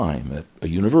on time at a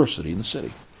university in the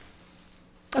city.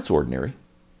 That's ordinary.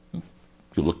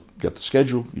 You get the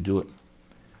schedule, you do it.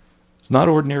 It's not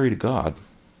ordinary to God.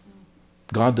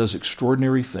 God does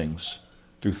extraordinary things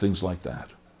through things like that.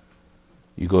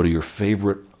 You go to your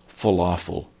favorite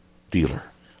falafel dealer.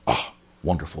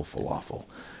 Wonderful falafel.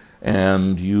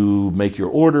 And you make your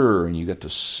order and you get to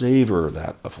savor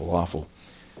a falafel.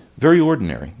 Very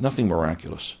ordinary, nothing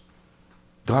miraculous.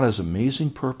 God has amazing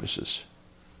purposes,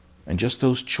 and just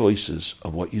those choices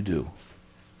of what you do.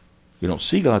 You don't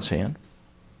see God's hand.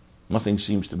 Nothing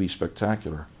seems to be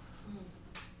spectacular.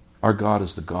 Our God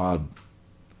is the God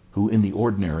who, in the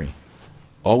ordinary,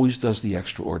 always does the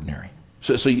extraordinary.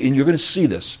 So and you're going to see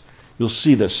this. You'll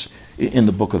see this in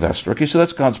the book of Esther. Okay, so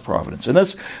that's God's providence. And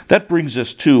that brings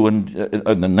us to, in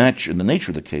the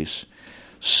nature of the case,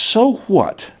 So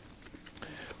what?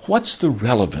 What's the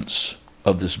relevance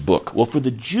of this book? Well, for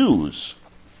the Jews,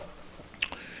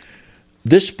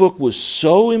 this book was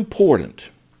so important,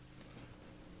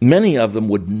 many of them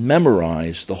would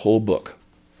memorize the whole book.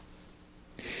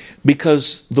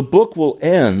 Because the book will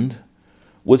end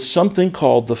with something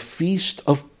called the Feast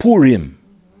of Purim.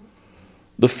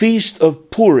 The Feast of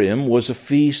Purim was a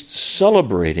feast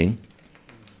celebrating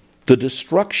the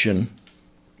destruction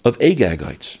of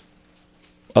Agagites,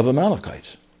 of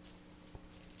Amalekites.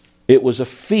 It was a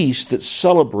feast that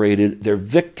celebrated their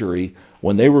victory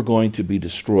when they were going to be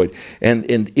destroyed.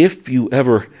 And if you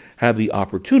ever have the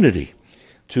opportunity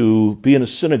to be in a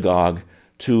synagogue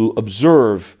to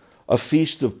observe a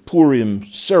Feast of Purim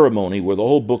ceremony where the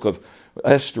whole book of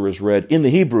Esther is read in the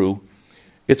Hebrew,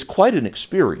 it's quite an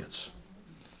experience.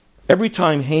 Every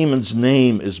time Haman's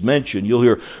name is mentioned, you'll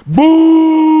hear,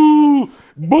 boo,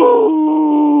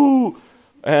 boo,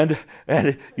 and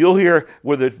you'll hear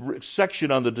with a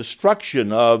section on the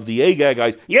destruction of the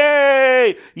Agagites,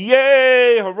 yay,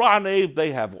 yay, hurrah,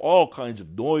 they have all kinds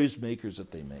of noise makers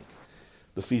that they make.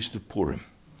 The Feast of Purim,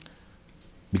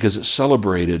 because it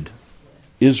celebrated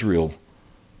Israel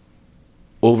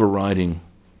overriding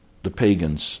the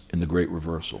pagans in the Great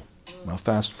Reversal. Now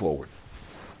fast forward.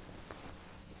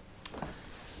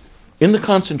 In the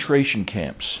concentration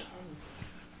camps,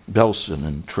 Belsen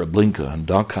and Treblinka and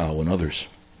Dachau and others,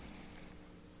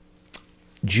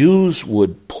 Jews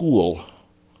would pool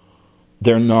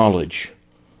their knowledge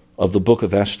of the book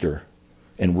of Esther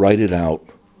and write it out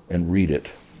and read it.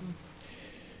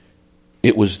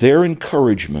 It was their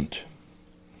encouragement,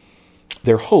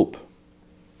 their hope,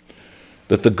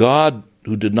 that the God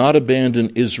who did not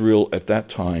abandon Israel at that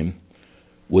time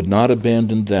would not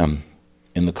abandon them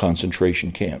in the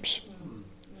concentration camps.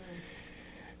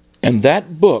 And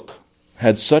that book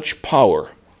had such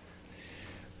power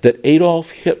that Adolf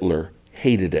Hitler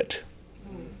hated it.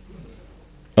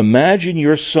 Imagine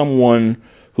you're someone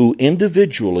who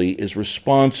individually is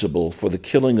responsible for the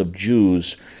killing of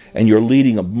Jews, and you're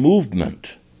leading a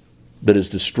movement that is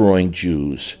destroying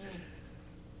Jews.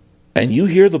 And you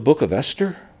hear the book of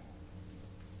Esther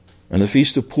and the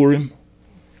Feast of Purim,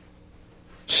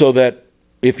 so that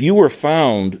if you were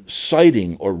found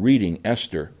citing or reading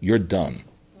Esther, you're done.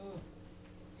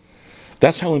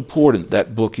 That's how important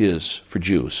that book is for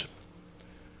Jews.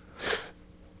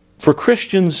 For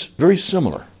Christians, very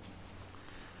similar.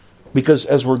 Because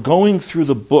as we're going through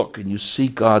the book and you see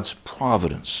God's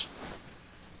providence,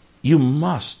 you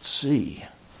must see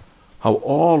how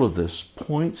all of this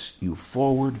points you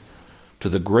forward to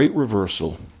the great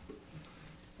reversal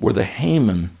where the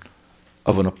Haman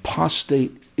of an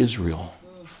apostate Israel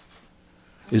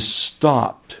is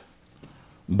stopped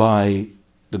by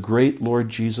the great Lord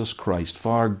Jesus Christ,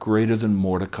 far greater than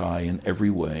Mordecai in every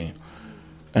way,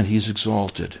 and he's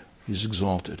exalted. He's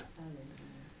exalted.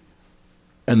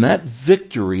 And that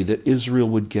victory that Israel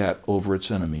would get over its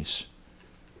enemies,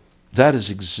 that is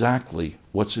exactly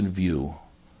what's in view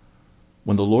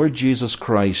when the Lord Jesus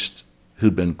Christ,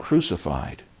 who'd been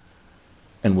crucified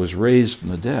and was raised from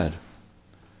the dead,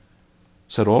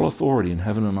 said, all authority in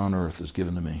heaven and on earth is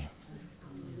given to me.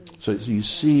 So you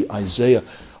see Isaiah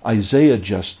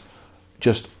just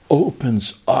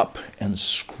opens up and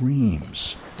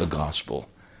screams the gospel.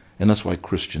 And that's why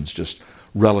Christians just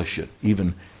relish it,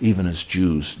 even as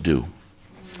Jews do.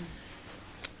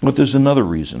 But there's another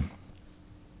reason.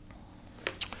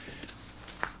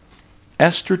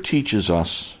 Esther teaches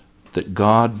us that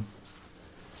God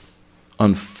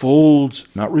unfolds,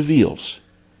 not reveals,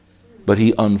 but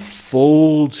he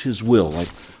unfolds his will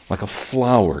like a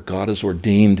flower. God has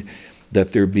ordained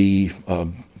that there be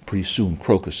pretty soon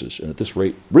crocuses, and at this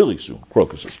rate, really soon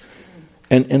crocuses,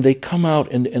 and they come out,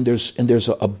 and there's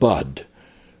a bud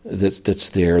that's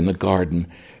there in the garden,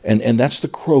 and that's the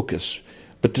crocus.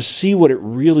 But to see what it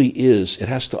really is, it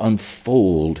has to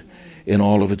unfold in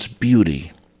all of its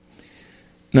beauty.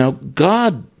 Now,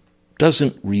 God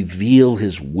doesn't reveal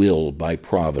his will by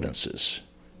providences.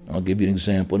 I'll give you an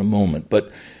example in a moment.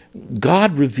 But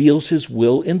God reveals his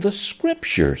will in the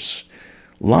Scriptures,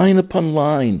 line upon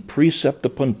line, precept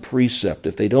upon precept.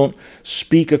 If they don't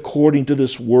speak according to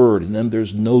this word, and then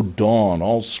there's no dawn,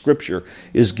 all Scripture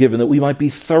is given that we might be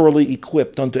thoroughly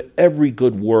equipped unto every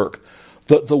good work.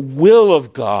 The will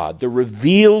of God, the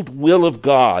revealed will of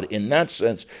God, in that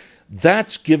sense,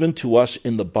 that's given to us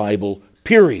in the Bible,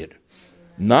 period.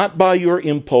 Not by your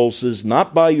impulses,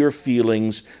 not by your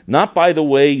feelings, not by the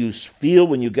way you feel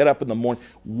when you get up in the morning.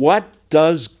 What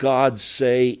does God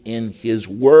say in his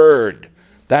word?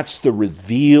 That's the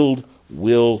revealed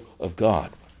will of God.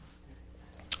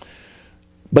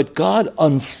 But God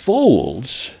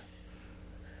unfolds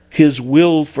his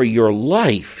will for your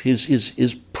life,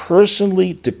 his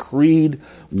personally decreed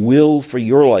will for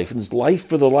your life, and his life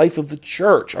for the life of the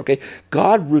church. Okay,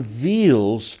 God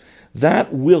reveals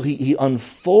that will. He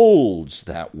unfolds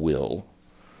that will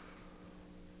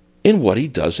in what he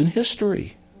does in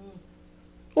history.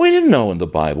 We didn't know in the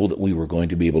Bible that we were going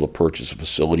to be able to purchase a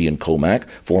facility in Comac,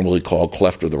 formerly called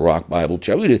Cleft of the Rock Bible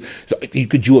Church.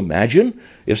 Could you imagine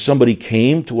if somebody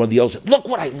came to one of the elders and said, look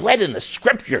what I read in the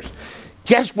scriptures.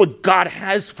 Guess what God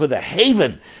has for the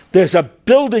Haven? There's a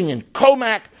building in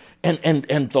Comac, and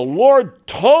the Lord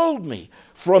told me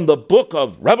from the book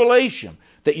of Revelation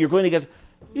that you're going to get...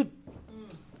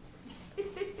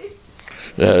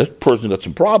 This person got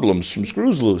some problems, some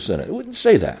screws loose in it. It wouldn't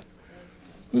say that.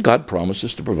 God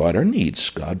promises to provide our needs.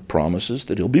 God promises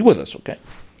that he'll be with us, okay?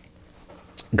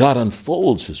 God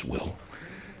unfolds his will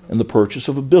in the purchase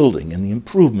of a building and the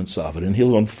improvements of it, and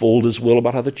he'll unfold his will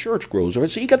about how the church grows. All right,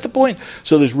 so you get the point.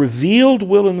 So there's revealed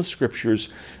will in the scriptures.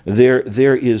 There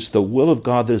is the will of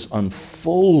God that is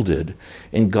unfolded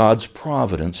in God's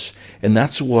providence, and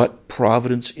that's what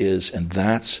providence is, and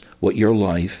that's what your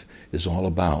life is all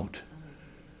about.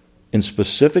 In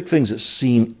specific things that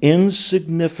seem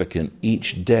insignificant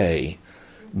each day,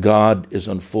 God is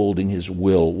unfolding his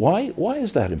will. Why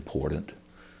is that important?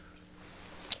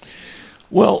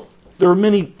 Well, there are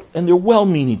many, and they're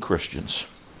well-meaning Christians,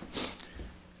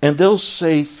 and they'll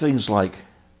say things like,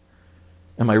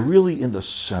 am I really in the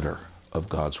center of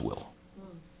God's will?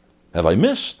 Have I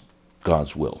missed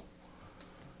God's will?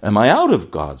 Am I out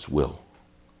of God's will?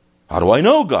 How do I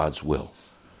know God's will?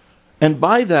 And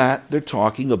by that, they're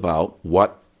talking about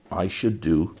what I should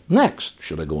do next.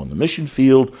 Should I go on the mission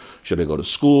field? Should I go to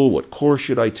school? What course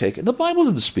should I take? And the Bible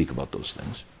doesn't speak about those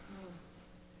things.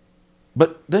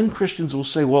 But then Christians will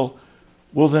say, well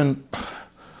then,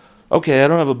 okay, I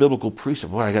don't have a biblical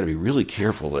precept. Boy, I got to be really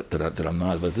careful that I'm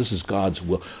not, but this is God's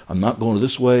will. I'm not going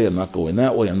this way. I'm not going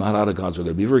that way. I'm not out of God's will. I've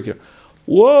got to be very careful.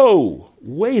 Whoa,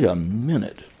 wait a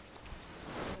minute.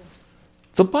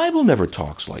 The Bible never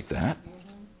talks like that.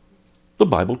 The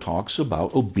Bible talks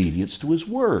about obedience to his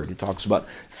word. It talks about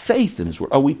faith in his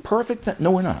word. Are we perfect?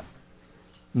 No, we're not.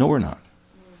 No, we're not.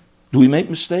 Do we make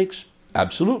mistakes?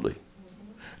 Absolutely.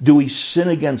 Do we sin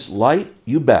against light?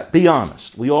 You bet. Be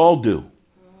honest. We all do.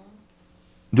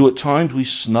 Do at times we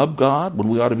snub God when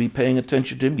we ought to be paying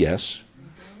attention to him? Yes.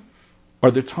 Are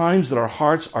there times that our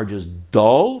hearts are just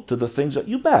dull to the things that...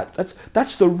 You bet.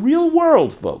 That's the real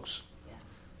world, folks.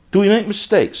 Do we make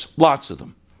mistakes? Lots of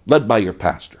them. Led by your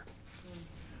pastor.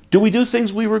 Do we do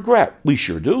things we regret? We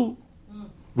sure do.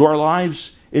 Do our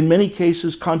lives, in many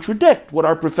cases, contradict what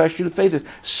our profession of faith is?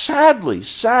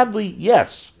 Sadly,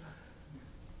 yes.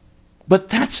 But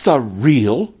that's the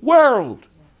real world.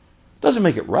 Doesn't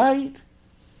make it right.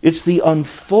 It's the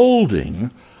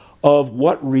unfolding of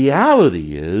what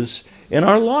reality is in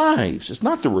our lives. It's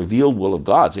not the revealed will of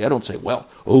God. See, I don't say, well,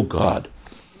 oh God,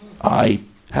 I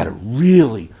had a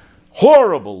really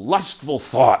horrible, lustful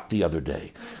thought the other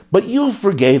day. But you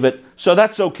forgave it, so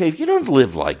that's okay. You don't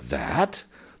live like that.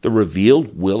 The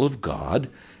revealed will of God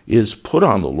is put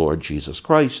on the Lord Jesus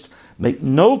Christ. Make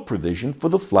no provision for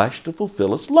the flesh to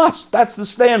fulfill its lust. That's the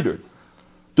standard.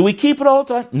 Do we keep it all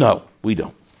the time? No, we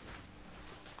don't.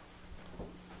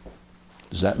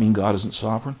 Does that mean God isn't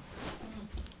sovereign?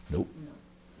 Nope.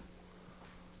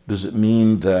 Does it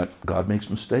mean that God makes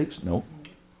mistakes? Nope.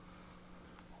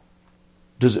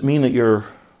 Does it mean that you're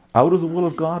out of the will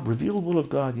of God? Revealed will of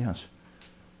God, yes.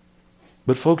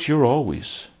 But folks, you're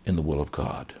always in the will of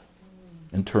God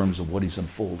in terms of what he's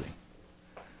unfolding.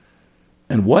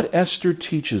 And what Esther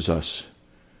teaches us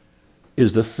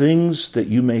is the things that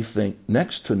you may think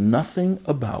next to nothing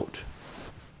about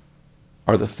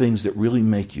are the things that really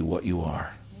make you what you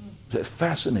are.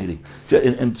 Fascinating.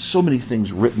 And so many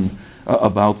things written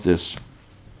about this.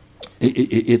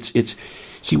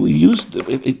 See,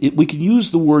 we can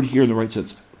use the word here in the right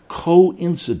sense.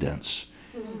 Coincidence.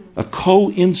 A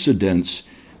coincidence.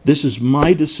 This is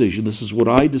my decision. This is what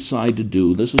I decide to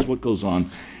do. This is what goes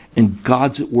on. And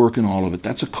God's at work in all of it.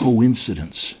 That's a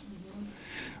coincidence.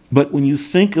 But when you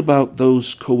think about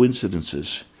those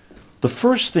coincidences, the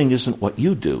first thing isn't what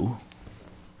you do.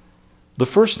 The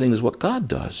first thing is what God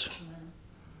does.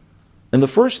 And the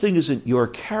first thing isn't your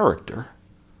character.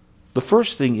 The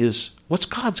first thing is, what's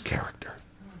God's character?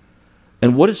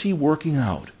 And what is he working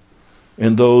out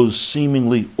in those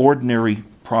seemingly ordinary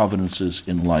providences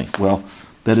in life? Well,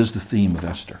 that is the theme of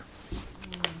Esther.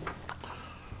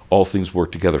 All things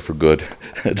work together for good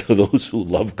to those who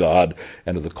love God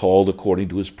and are the called according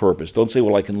to his purpose. Don't say,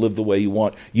 well, I can live the way you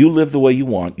want. You live the way you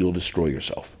want, you'll destroy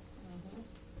yourself.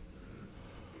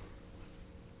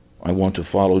 I want to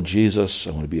follow Jesus.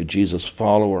 I want to be a Jesus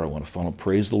follower. I want to follow,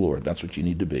 praise the Lord. That's what you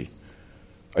need to be.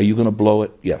 Are you going to blow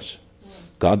it? Yes.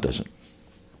 God doesn't.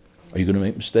 Are you going to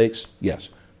make mistakes? Yes.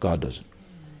 God doesn't.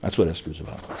 That's what Esther is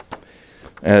about.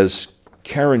 As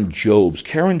Karen Jobes'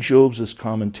 this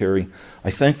commentary,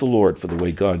 I thank the Lord for the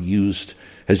way God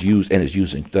has used and is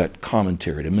using that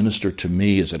commentary to minister to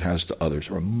me as it has to others.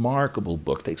 A remarkable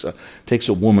book. Takes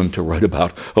a woman to write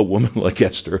about a woman like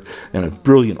Esther, and a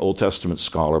brilliant Old Testament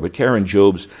scholar. But Karen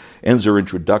Jobes ends her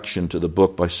introduction to the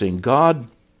book by saying, God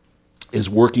is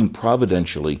working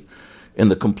providentially in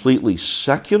the completely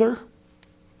secular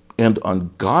and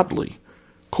ungodly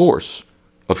course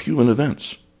of human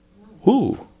events.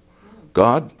 Who?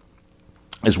 God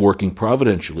is working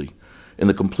providentially in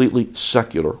the completely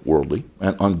secular, worldly,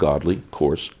 and ungodly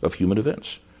course of human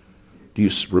events. Do you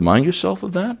remind yourself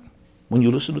of that when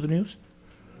you listen to the news?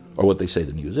 Or what they say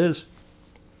the news is?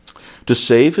 To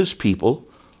save his people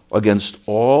against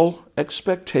all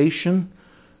expectation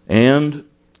and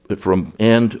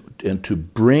to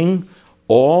bring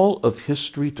all of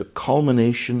history to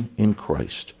culmination in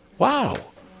Christ. Wow!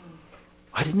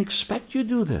 I didn't expect you to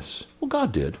do this. Well,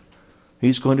 God did.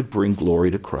 He's going to bring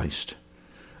glory to Christ.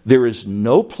 There is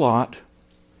no plot,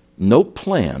 no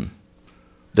plan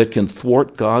that can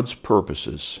thwart God's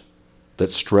purposes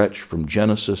that stretch from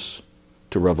Genesis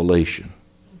to Revelation.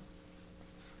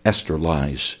 Esther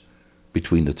lies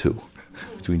between the two,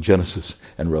 between Genesis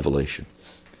and Revelation.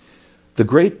 The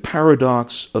great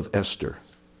paradox of Esther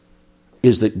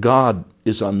is that God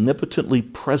is omnipotently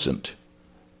present,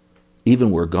 even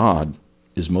where God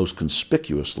is most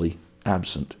conspicuously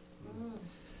absent.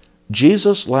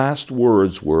 Jesus' last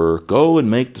words were, "Go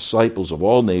and make disciples of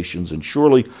all nations, and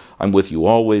surely I'm with you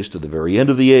always to the very end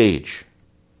of the age."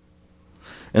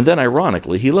 And then,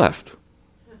 ironically, he left.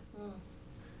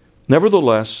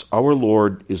 Nevertheless, our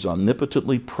Lord is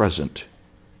omnipotently present,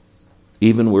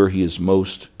 even where he is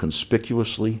most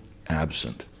conspicuously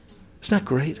absent. Isn't that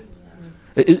great?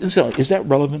 Is that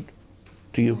relevant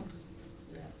to you?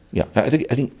 Yeah, I think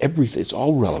everything, it's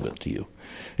all relevant to you.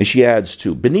 And she adds,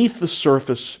 too, beneath the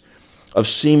surface of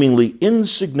seemingly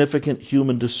insignificant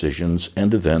human decisions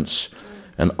and events,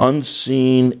 an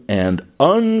unseen and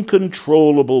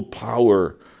uncontrollable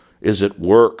power is at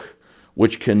work,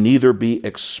 which can neither be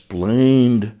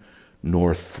explained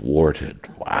nor thwarted.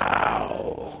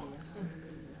 Wow.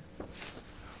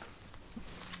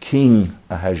 King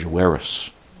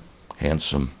Ahasuerus,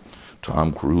 handsome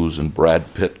Tom Cruise and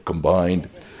Brad Pitt combined,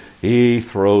 he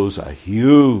throws a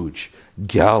huge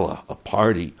gala, a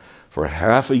party. For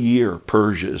half a year,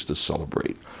 Persia is to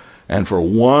celebrate. And for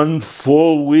one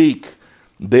full week,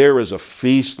 there is a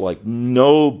feast like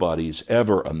nobody's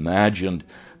ever imagined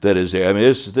that is there. I mean,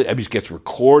 it gets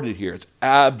recorded here. It's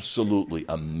absolutely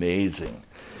amazing.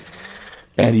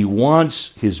 And he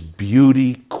wants his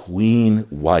beauty queen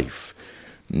wife,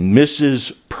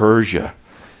 Mrs. Persia,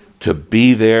 to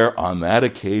be there on that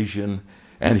occasion,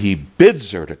 and he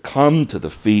bids her to come to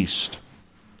the feast.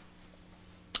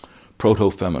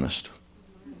 Proto-feminist.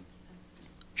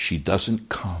 She doesn't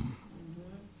come.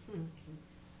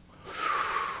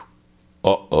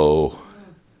 Uh-oh.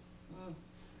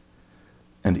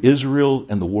 And Israel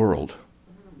and the world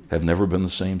have never been the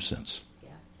same since.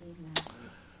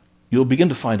 You'll begin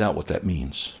to find out what that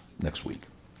means next week.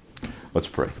 Let's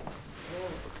pray.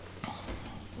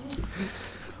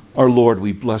 Our Lord,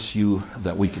 we bless you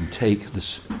that we can take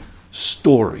this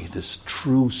story, this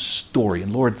true story.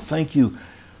 And Lord, thank you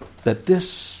that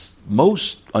this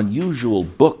most unusual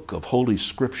book of Holy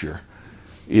Scripture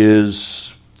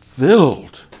is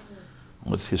filled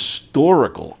with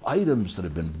historical items that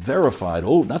have been verified.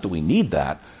 Oh, not that we need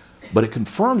that, but it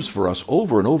confirms for us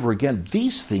over and over again,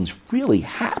 these things really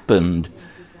happened.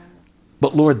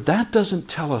 But Lord, that doesn't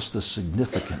tell us the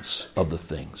significance of the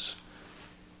things.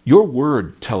 Your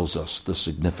word tells us the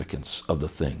significance of the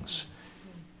things.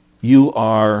 You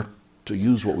are, to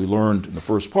use what we learned in the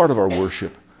first part of our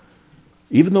worship,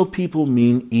 even though people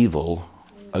mean evil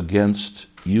against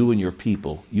you and your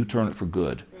people, you turn it for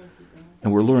good.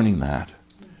 And we're learning that.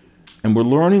 And we're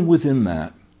learning within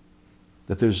that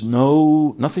there's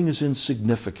nothing is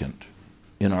insignificant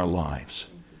in our lives.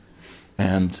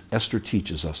 And Esther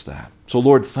teaches us that. So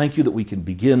Lord, thank you that we can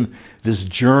begin this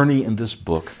journey in this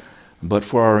book. But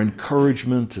for our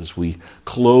encouragement as we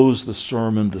close the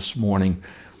sermon this morning,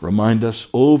 remind us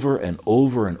over and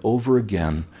over and over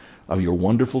again of your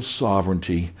wonderful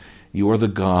sovereignty. You are the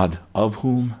God of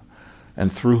whom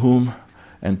and through whom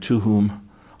and to whom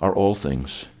are all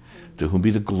things, to whom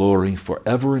be the glory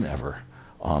forever and ever.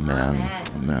 Amen.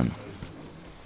 Amen.